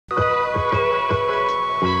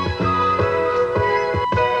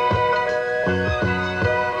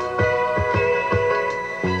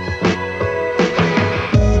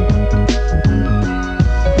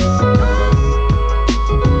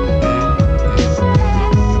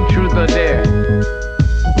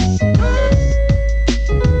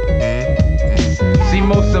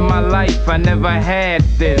I never had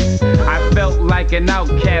this. I felt like an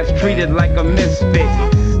outcast, treated like a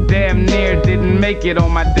misfit. Damn near didn't make it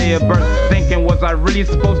on my day of birth. Thinking, was I really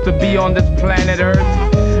supposed to be on this planet Earth?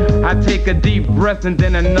 I take a deep breath and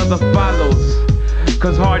then another follows.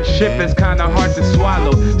 Cause hardship is kinda hard to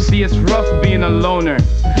swallow. See, it's rough being a loner,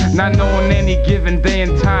 not knowing any given day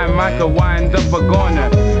and time I could wind up a goner.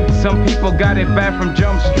 Some people got it bad from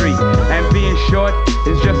Jump Street, and being short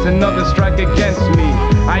is just another strike against me.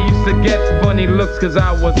 I used to get funny looks cause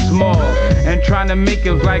I was small, and trying to make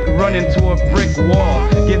it was like running to a brick wall.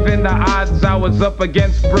 Given the odds I was up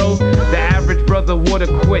against, bro, the average brother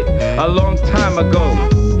would've quit a long time ago.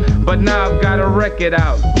 But now I've got a record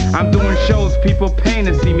out. I'm doing shows, people paying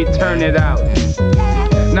to see me turn it out.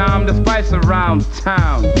 Now I'm the spice around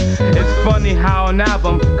town. It's funny how an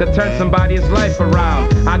album could turn somebody's life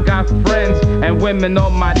around. I got friends and women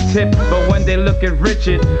on my tip, but when they look at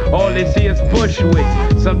Richard, all they see is Bushwick.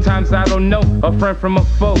 Sometimes I don't know a friend from a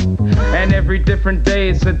foe, and every different day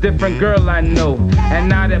it's a different girl I know. And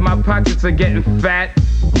now that my pockets are getting fat,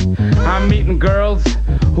 I'm meeting girls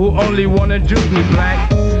who only wanna juke me black.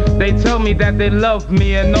 They tell me that they love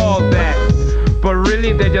me and all that, but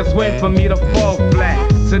really they just wait for me to fall flat,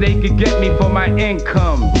 so they could get me for my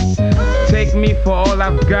income. Take me for all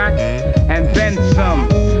I've got, and then some.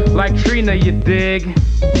 Like Trina, you dig?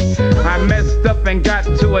 I messed up and got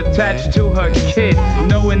too attached to her kid,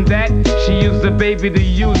 knowing that she used the baby to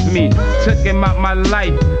use me. Took him out my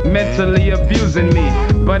life, mentally abusing me.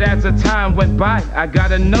 But as the time went by, I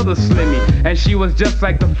got another Slimmy, and she was just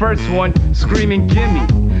like the first one, screaming gimme,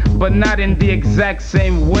 but not in the exact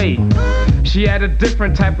same way. She had a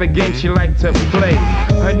different type of game she liked to play.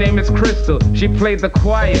 Her name is Crystal, she played the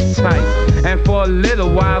quiet type, and for a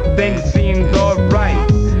little while things seemed alright.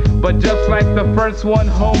 But just like the first one,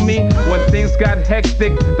 homie, when things got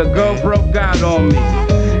hectic, the girl broke out on me.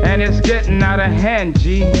 And it's getting out of hand,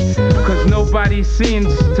 G, cause nobody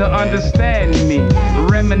seems to understand me.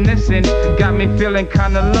 Reminiscing got me feeling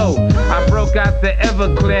kinda low. I broke out the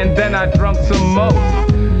Everclear and then I drunk some more,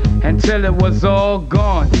 until it was all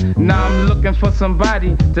gone. Now I'm looking for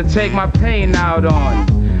somebody to take my pain out on.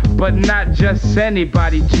 But not just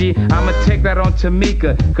anybody, G. I'ma take that on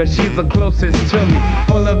Tamika, cause she's the closest to me.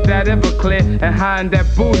 Full of that Everclear and high in that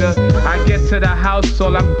Buddha. I get to the house,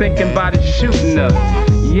 all I'm thinking about is shooting her.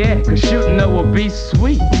 Yeah, cause shooting her will be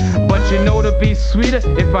sweet, but you know to be sweeter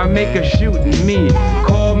if I make her shooting me.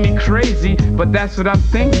 Call me crazy, but that's what I'm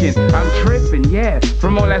thinking. I'm tripping, yeah,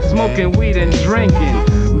 from all that smoking weed and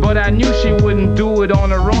drinking. But I knew she wouldn't do it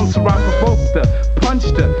on her own, so I provoked her,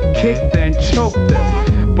 punched her, kicked her, and choked her.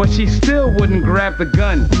 But she still wouldn't grab the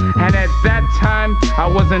gun, and at that time I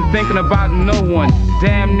wasn't thinking about no one.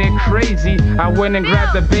 Damn near crazy, I went and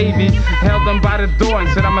grabbed the baby, held him by the door and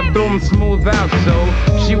said I'ma throw him smooth out.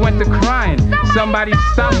 So she went to crying, somebody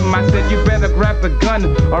stop him. I said you better grab the gun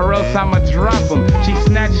or else I'ma drop him. She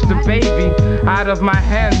snatched the baby out of my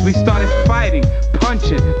hands, we started fighting,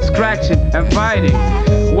 punching, scratching and fighting.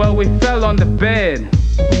 Well, we fell on the bed.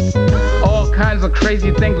 All kinds of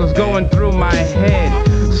crazy things was going through my head.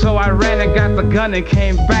 So I ran and got the gun and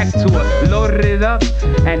came back to her, loaded it up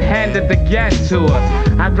and handed the gas to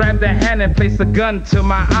her. I grabbed her hand and placed the gun to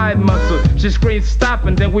my eye muscle. She screamed stop,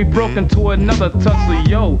 and then we broke into another tussle.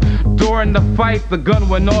 Yo, during the fight the gun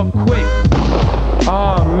went off quick.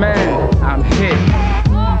 Oh man, I'm hit.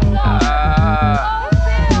 My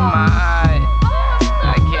eye,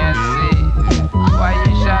 I can't see. Why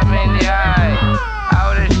you shot me in the eye? I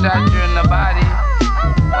would've shot you in the body.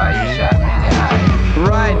 Why you shot me in the eye?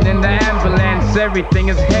 Riding in the ambulance, everything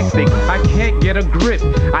is hectic. I can't get a grip,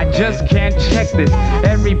 I just can't check this.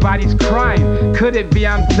 Everybody's crying, could it be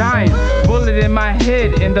I'm dying? Bullet in my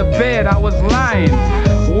head, in the bed I was lying.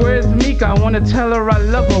 Where's Mika? I wanna tell her I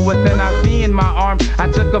love her. With an IV in my arm, I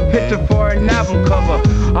took a picture for an album cover.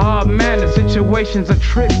 Oh man, the situation's a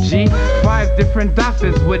trip, G. 5 different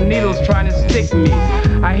doctors with needles trying to stick me.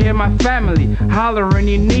 I hear my family hollering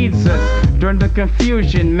he needs us. During the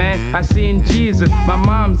confusion, man, I seen Jesus. My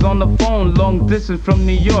mom's on the phone, long distance from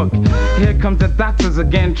New York. Here comes the doctors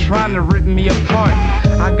again, trying to rip me apart.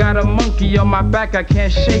 I got a monkey on my back, I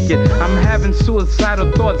can't shake it. I'm having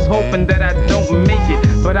suicidal thoughts, hoping that I don't make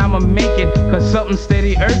it. But I'ma make it, cause something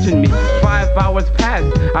steady urging me. 5 hours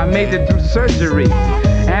passed, I made it through surgery.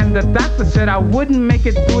 And the doctor said I wouldn't make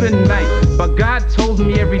it through the night, but God told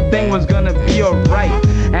me everything was gonna be alright.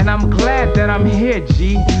 And I'm glad that I'm here,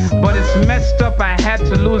 G. But it's messed up, I had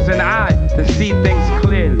to lose an eye to see things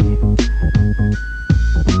clearly.